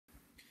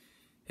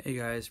Hey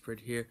guys,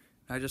 Britt here.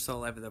 I just saw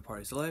Life at the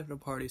Party. So Life at the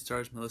Party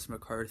stars Melissa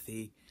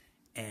McCarthy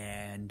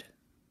and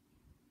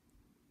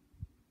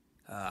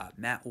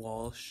Matt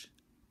Walsh,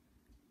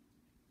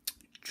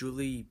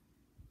 Julie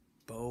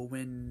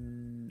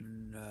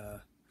Bowen,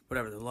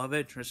 whatever, the love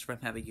interest from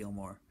Happy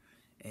Gilmore,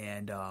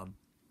 and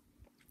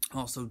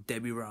also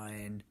Debbie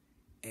Ryan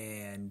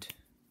and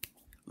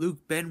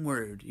Luke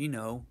Benward. You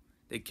know,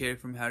 the kid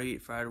from How to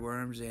Eat Fried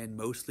Worms and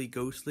Mostly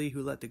Ghostly,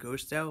 Who Let the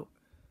Ghost Out.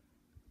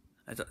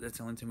 That's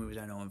the only two movies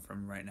I know him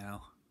from right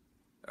now,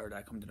 or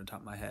that come to the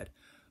top of my head.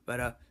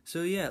 But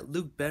so yeah,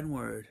 Luke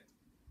Benward.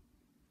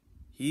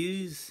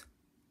 He's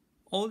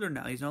older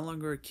now. He's no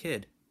longer a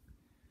kid.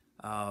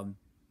 I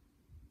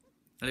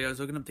was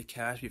looking up the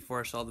cast before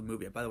I saw the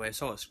movie. By the way, I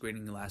saw a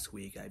screening last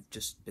week. I've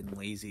just been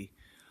lazy.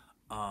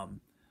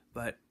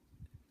 But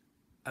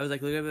I was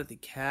like looking up the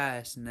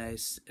cast, and I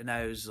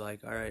was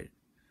like, all right,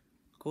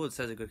 cool. It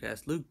says a good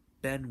cast. Luke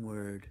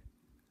Benward.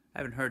 I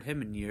haven't heard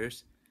him in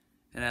years.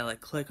 And I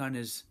like click on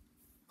his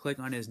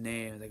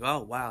name. Like, oh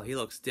wow, he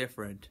looks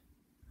different.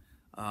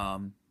 Yeah,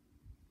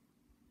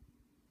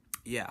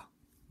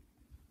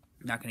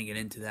 not gonna get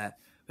into that,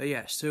 but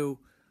yeah. So,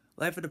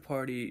 Life at the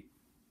Party.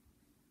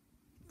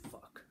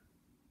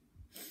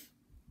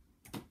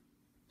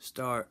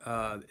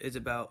 Is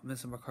about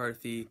Melissa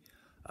McCarthy.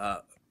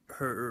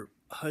 Her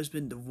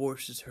husband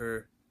divorces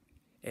her,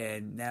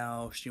 and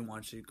now she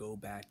wants to go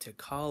back to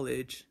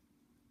college.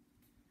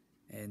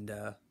 And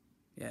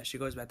yeah, she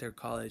goes back to her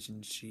college,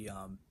 and she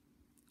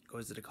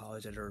goes to the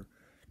college that her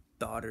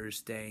daughter is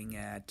staying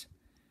at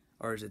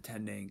or is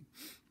attending,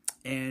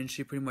 and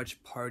she pretty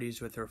much parties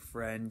with her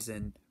friends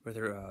and with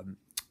her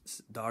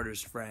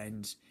daughter's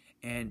friends,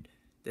 and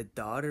the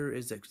daughter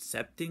is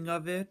accepting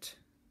of it.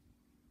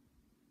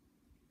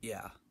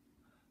 Yeah.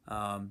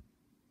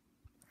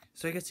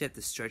 So I guess you have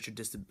to stretch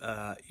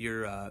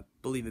your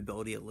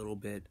believability a little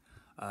bit.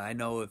 I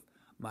know if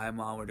my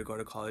mom were to go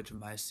to college with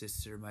my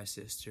sister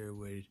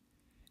would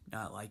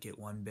not like it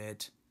one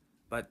bit.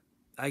 But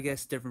I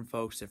guess different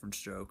folks, different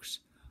strokes.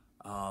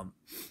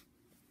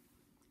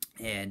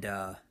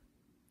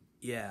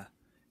 Yeah.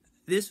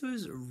 This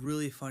was a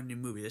really funny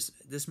movie.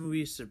 This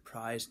movie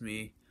surprised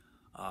me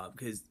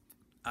because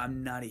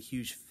I'm not a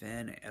huge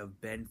fan of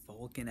Ben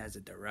Falcon as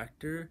a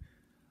director.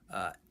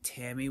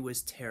 Tammy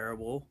was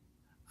terrible.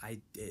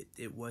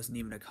 It wasn't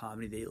even a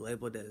comedy. They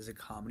labeled it as a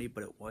comedy,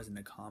 but it wasn't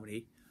a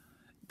comedy.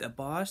 The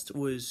Boss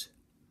was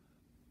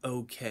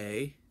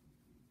okay.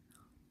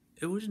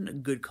 It wasn't a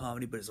good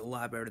comedy, but it's a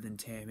lot better than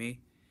Tammy.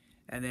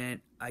 And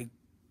then I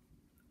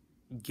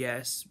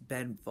guess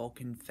Ben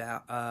Falcon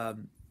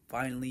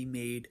finally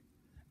made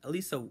at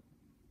least a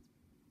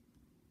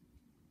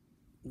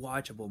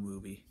watchable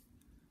movie.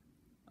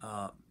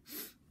 I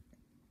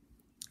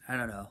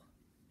don't know.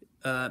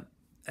 I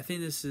think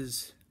this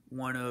is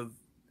one of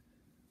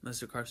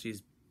Melissa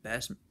McCarthy's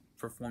best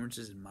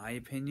performances, in my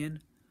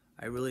opinion.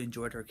 I really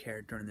enjoyed her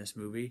character in this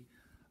movie.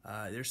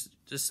 There's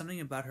just something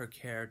about her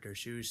character.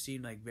 She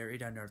seemed like very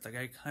down to earth.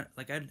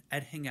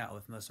 I'd hang out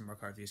with Melissa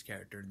McCarthy's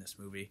character in this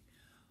movie.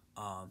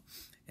 And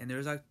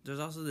there's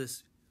also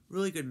this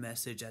really good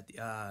message at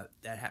the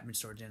that happens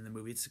towards the end of the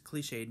movie. It's a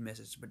cliched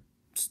message, but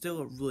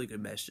still a really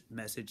good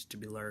message to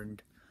be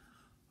learned.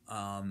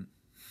 About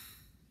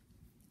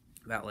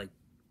like,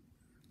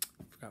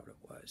 I forgot what it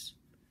was.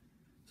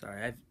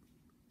 Sorry,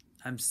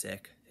 I'm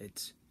sick.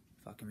 It's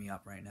fucking me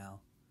up right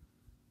now.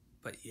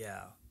 But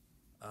yeah,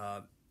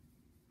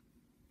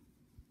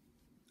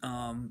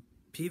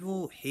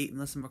 people hate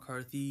Melissa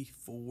McCarthy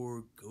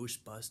for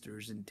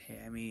Ghostbusters and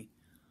Tammy.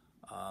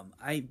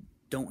 I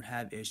don't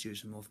have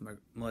issues with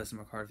Melissa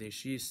McCarthy.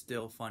 She's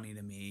still funny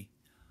to me.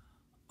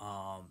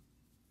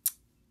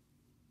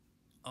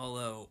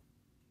 Although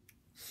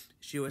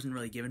she wasn't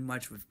really given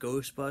much with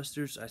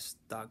Ghostbusters. I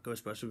thought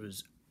Ghostbusters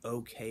was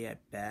okay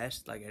at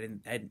best. Like I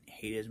didn't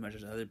hate it as much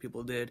as other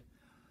people did.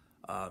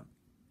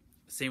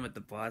 Same with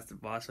The Boss. The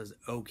Boss was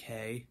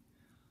okay.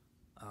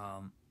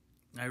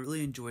 I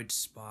really enjoyed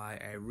Spy.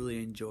 I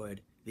really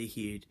enjoyed The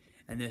Heat.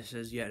 And this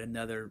is yet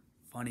another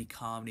funny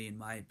comedy, in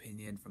my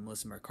opinion, from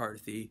Melissa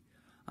McCarthy.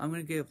 I'm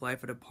going to give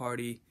Life at a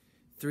Party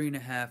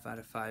 3.5 out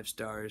of 5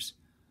 stars.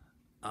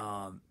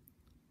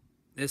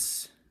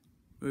 This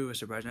movie was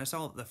surprising. I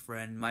saw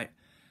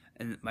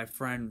my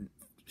friend,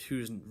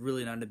 who's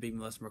really not a big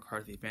Melissa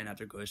McCarthy fan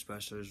after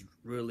Ghostbusters,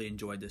 really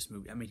enjoyed this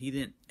movie. I mean, he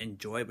didn't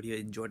enjoy it, but he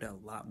enjoyed it a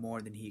lot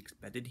more than he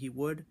expected he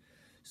would.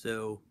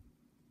 So,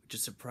 which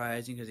is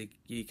surprising because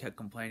he kept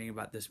complaining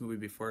about this movie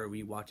before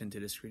we walked into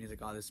the screen. He's like,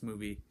 oh, this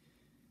movie,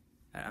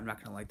 I'm not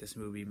going to like this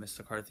movie.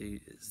 Melissa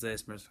McCarthy is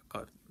this,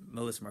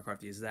 Melissa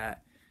McCarthy is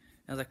that.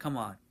 And I was like, come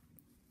on.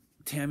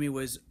 Tammy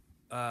wasn't,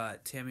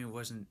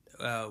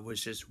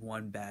 was just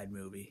one bad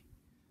movie,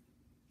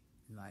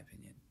 in my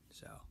opinion.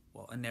 So,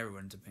 well, in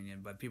everyone's opinion,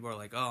 but people are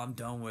like, oh, I'm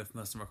done with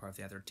Melissa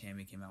McCarthy after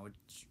Tammy came out,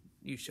 which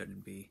you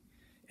shouldn't be.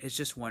 It's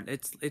just one.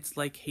 It's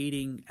like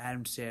hating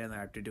Adam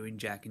Sandler after doing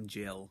Jack and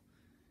Jill,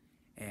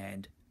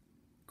 and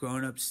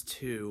Grown Ups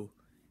 2,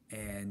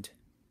 and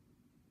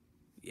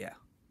yeah,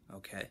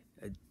 okay.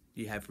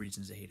 You have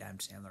reasons to hate Adam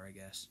Sandler, I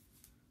guess.